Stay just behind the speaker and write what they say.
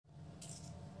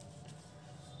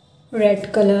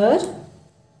Red color,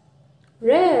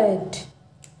 red.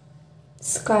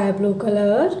 Sky blue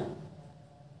color,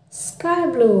 sky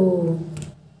blue.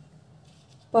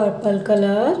 Purple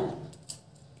color,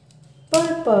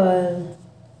 purple.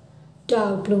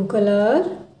 Dark blue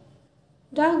color,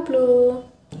 dark blue.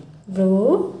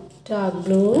 Blue, dark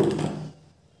blue.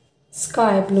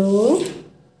 Sky blue,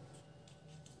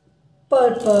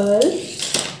 purple,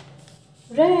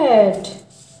 red.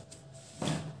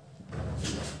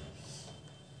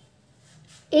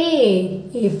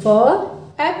 A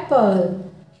for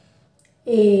apple.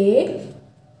 A,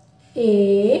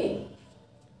 A,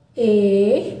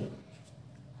 A,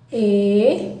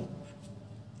 A,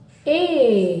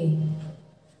 A.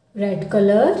 Red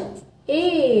color,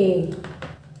 A.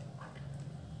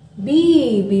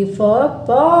 B for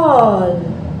ball.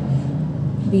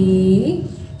 B,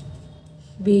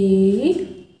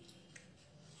 B,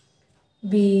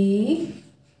 B,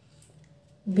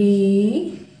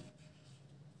 B,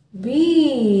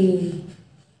 B.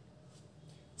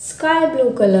 Sky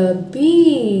blue color,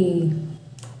 B.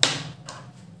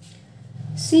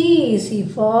 C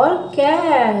for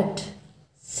cat.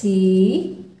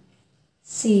 C,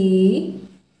 C,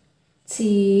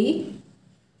 C,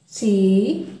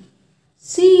 C,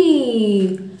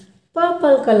 C.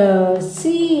 Purple color,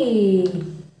 C.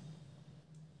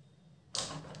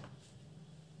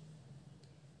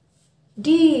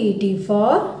 D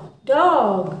for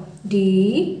dog.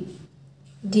 D,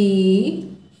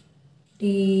 D,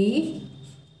 D,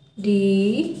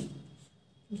 D,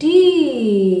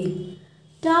 D.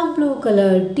 Dark blue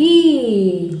color,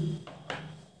 D.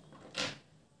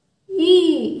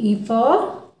 E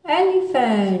for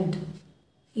elephant.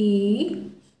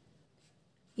 E,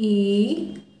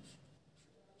 E,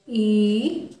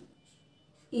 E,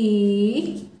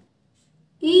 E,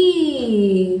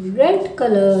 E. Red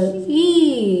color,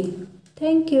 E.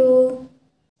 Thank you.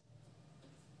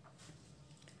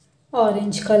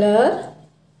 Orange color,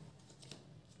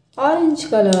 orange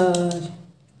color.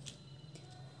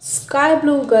 Sky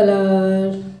blue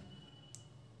color,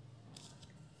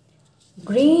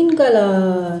 green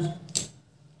color,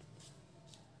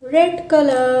 red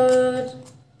color.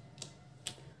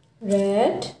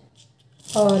 Red,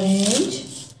 orange,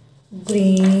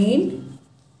 green,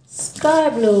 sky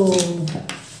blue.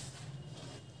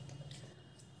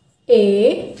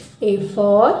 A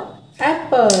for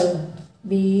apple.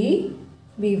 B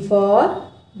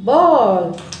for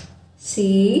ball.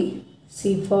 C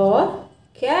for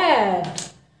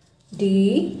cat.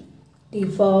 D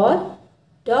for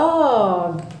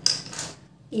dog.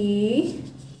 E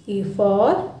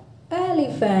for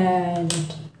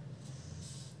elephant.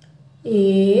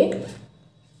 A,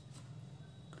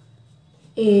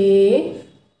 A,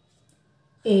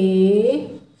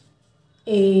 A,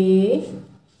 A,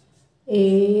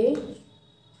 A,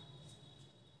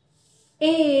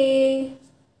 A.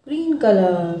 Green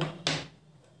color.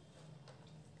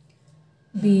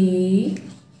 B,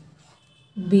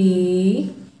 B,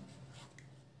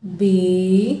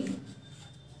 B,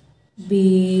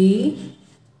 B,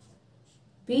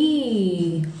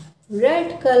 B.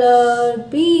 Red color,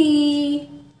 B.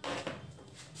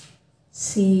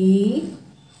 C,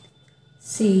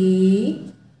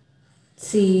 C,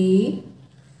 C,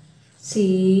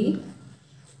 C,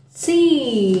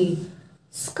 C.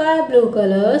 Sky blue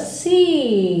color,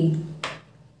 C.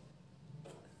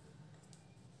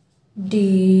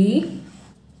 D,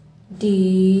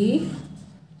 D,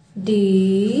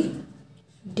 D,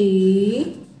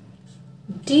 D,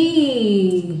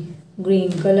 D.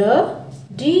 Green color,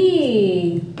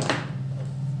 D.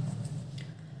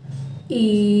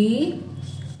 E,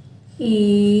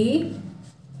 E,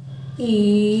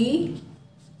 E,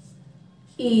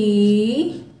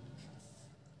 E,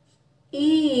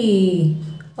 E.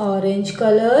 Orange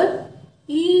color,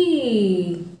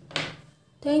 E.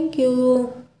 Thank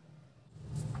you.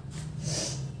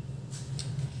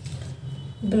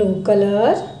 Blue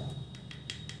color,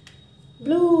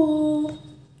 blue.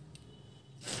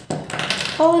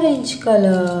 Orange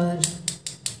color,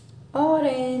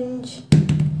 orange.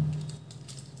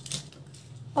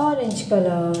 Orange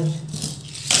color.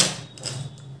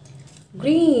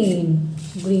 Green,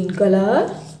 green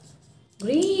color,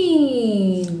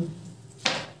 green.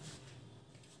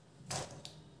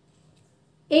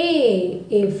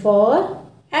 A for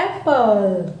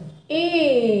apple.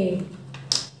 A,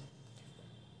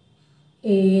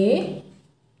 A,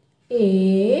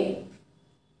 A,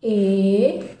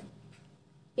 A,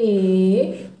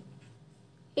 A,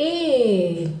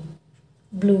 A.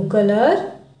 Blue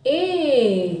color,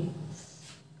 A.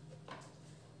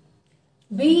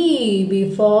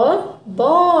 B for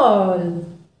ball.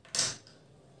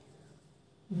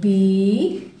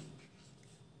 B,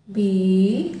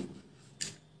 B,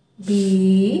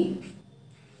 B,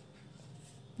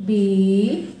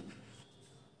 B,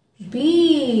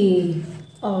 B.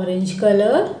 Orange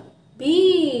color,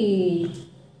 B.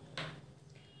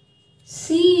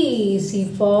 C, C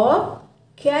for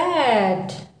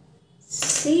cat.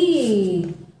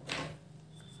 C,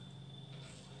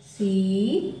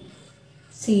 C,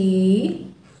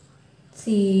 C,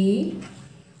 C,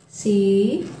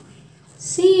 C,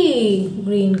 C.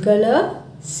 Green color,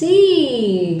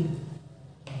 C.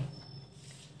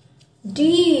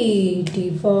 D,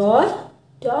 D for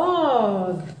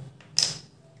dog.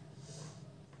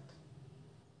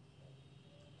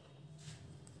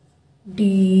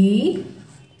 D,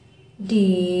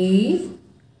 D,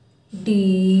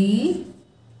 D,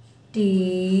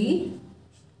 D,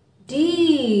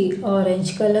 D.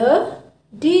 Orange color,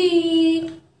 D.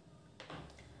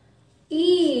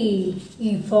 E,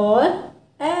 E for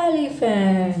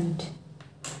elephant.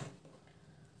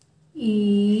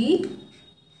 E,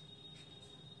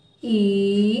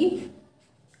 E,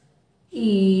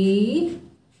 E,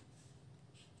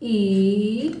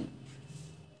 E,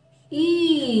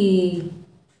 E.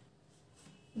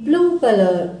 Blue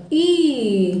color,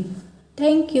 E.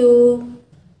 Thank you.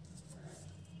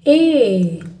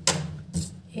 A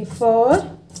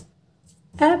for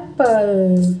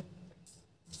apple.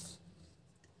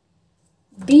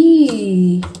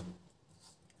 B,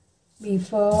 B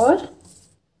for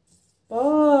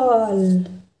ball.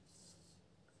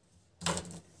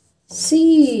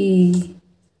 C,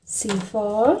 C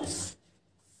for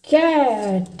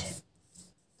cat.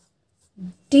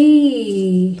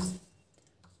 D,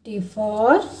 D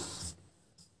for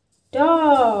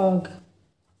dog.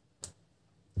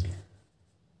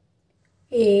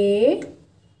 A,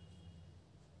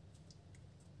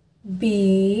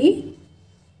 B,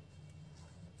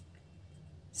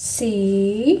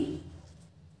 C,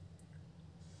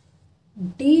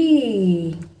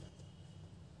 D.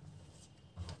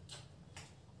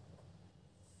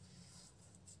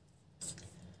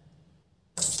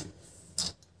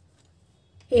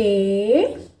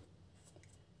 A,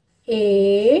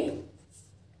 A,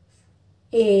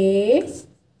 A,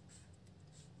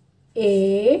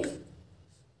 A,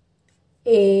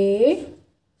 A,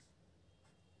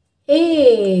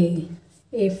 A.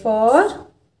 A for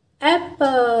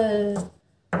apple.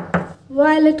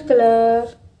 Violet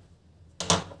color.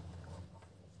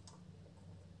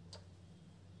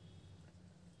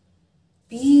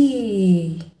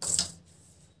 B,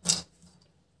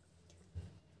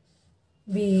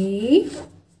 B,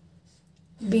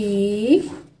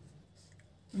 B,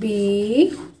 B,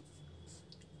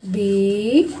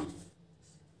 B,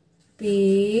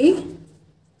 B,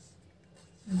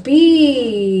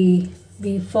 B.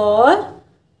 B for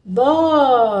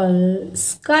ball.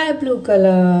 Sky blue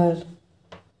color.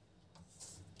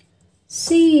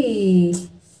 C,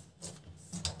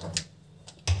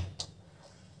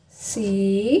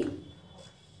 C,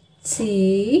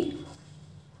 C,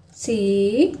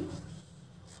 C,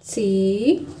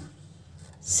 C,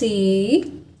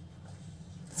 C,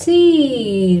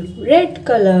 C. Red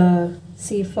color.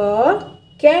 C for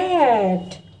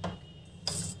cat.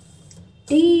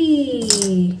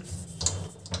 D,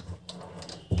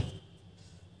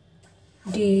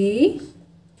 D,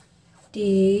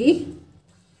 D,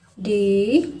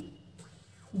 D,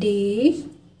 D,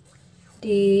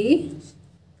 D,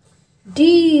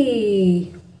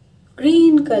 D.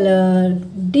 Green color.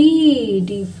 D,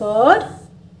 D for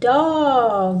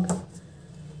dog.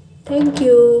 Thank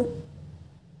you.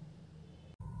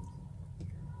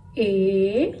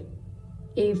 A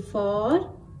for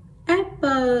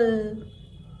apple.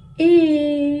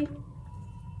 A,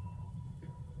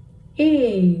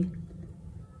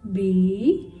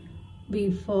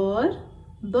 B for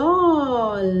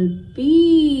ball.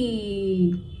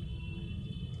 B,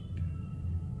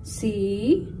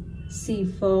 C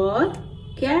for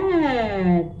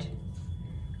cat.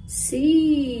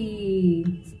 C,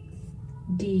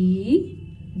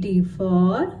 D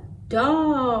for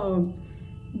dog.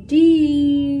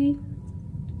 D,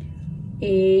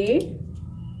 A,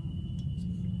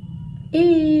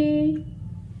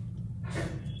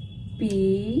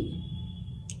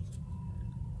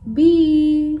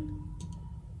 B,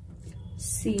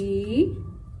 C,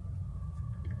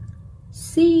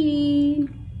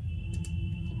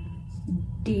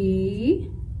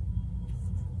 D,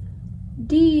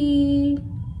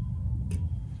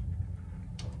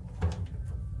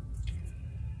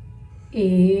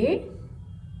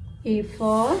 A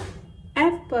for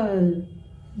apple.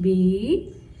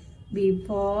 B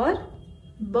for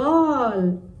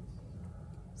ball.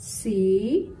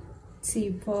 C C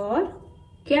for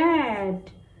cat.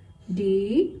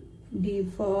 D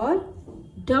for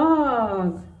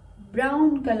dog,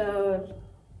 brown color.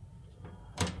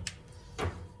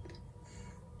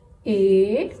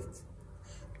 A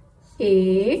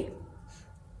A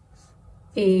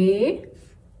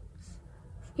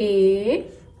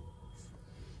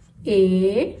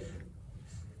A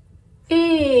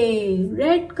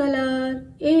red color.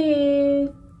 A.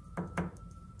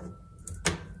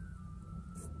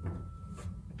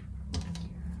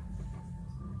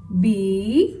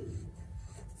 B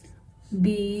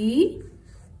B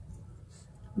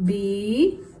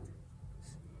B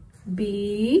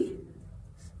B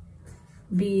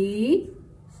B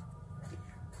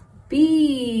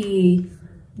B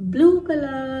blue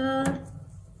color.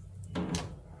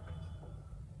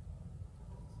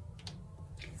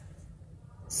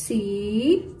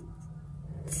 C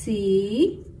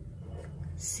C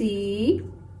C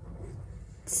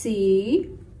C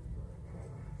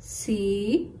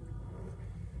C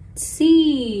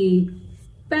C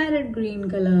parrot green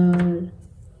color.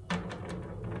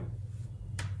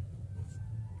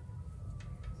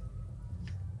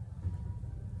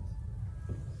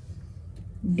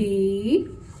 D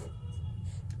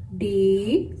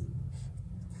D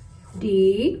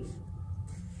D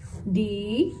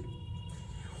D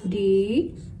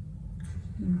D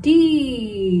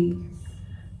D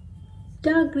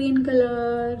dark green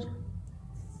color.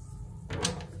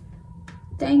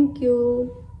 Thank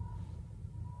you.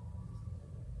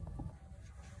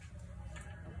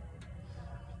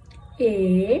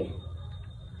 A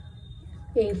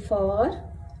for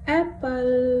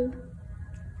apple.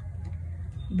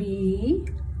 B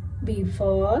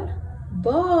for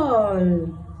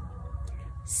ball.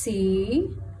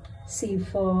 C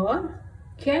for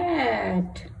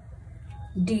cat.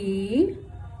 D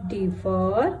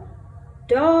for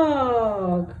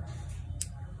dog.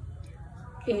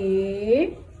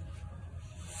 A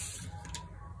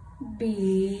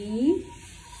B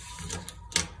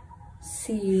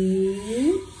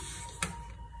C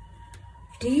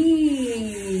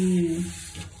D.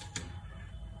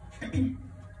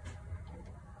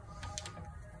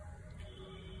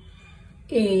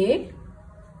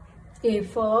 A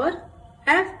for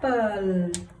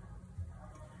apple.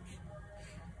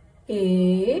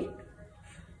 A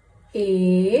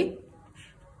A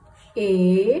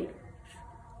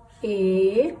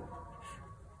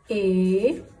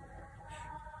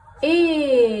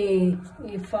A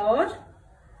for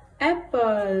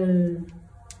apple.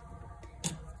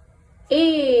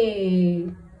 A.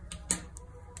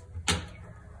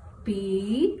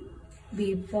 B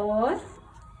for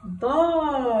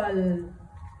ball.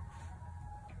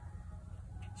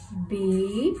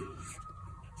 B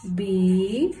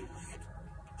B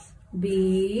B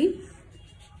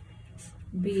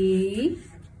B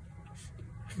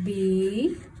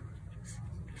B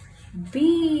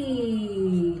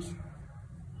B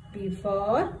B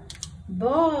for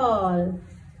ball.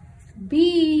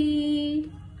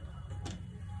 B.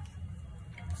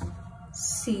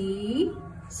 C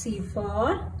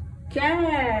for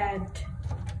cat.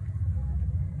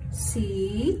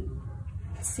 C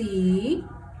C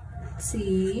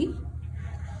C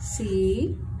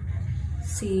C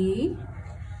C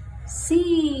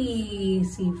C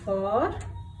C for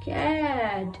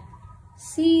cat.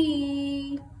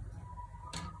 C.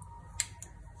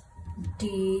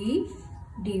 D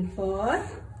for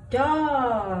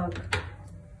dog.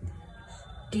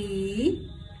 D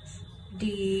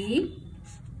D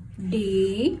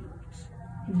D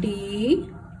D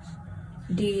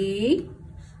D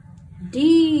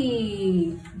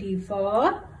D D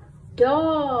for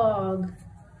dog.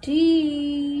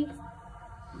 D.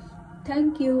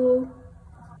 Thank you.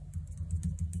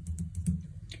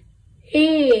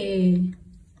 A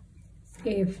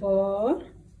for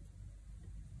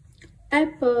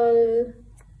apple.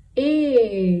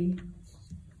 A.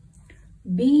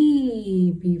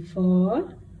 B for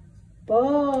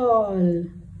ball.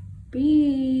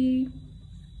 B.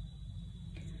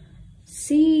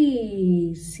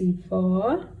 C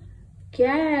for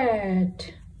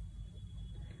cat.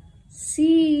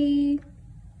 C.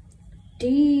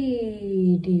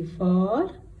 D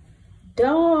for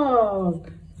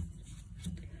dog.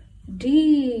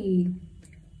 D.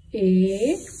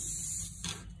 A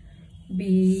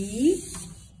B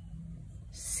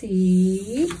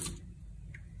C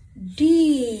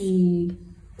D.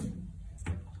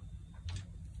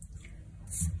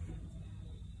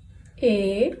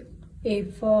 A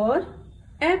for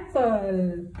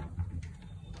apple.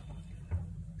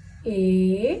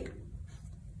 A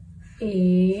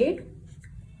A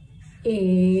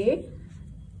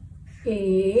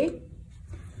A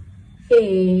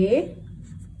A.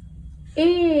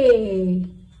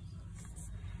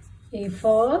 A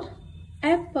for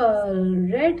apple,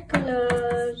 red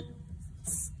color.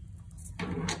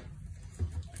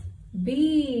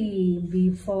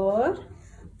 B for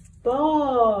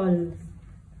ball.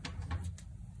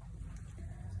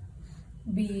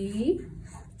 B.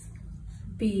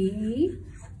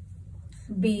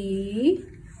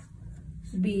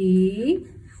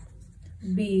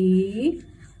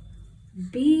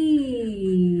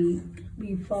 B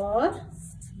for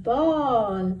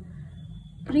ball,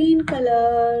 green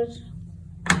color.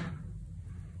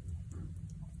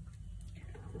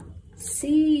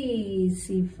 C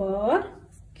for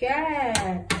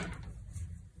cat.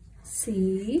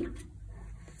 C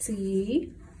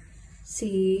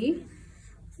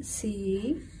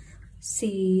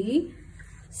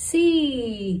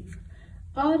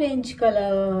orange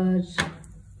color.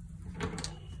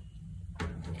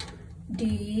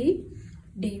 D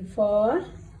for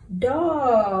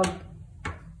dog.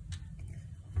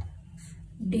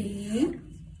 D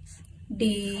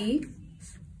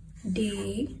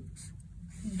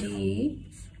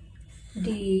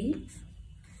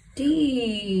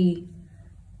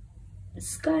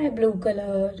sky blue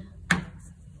color.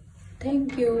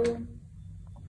 Thank you.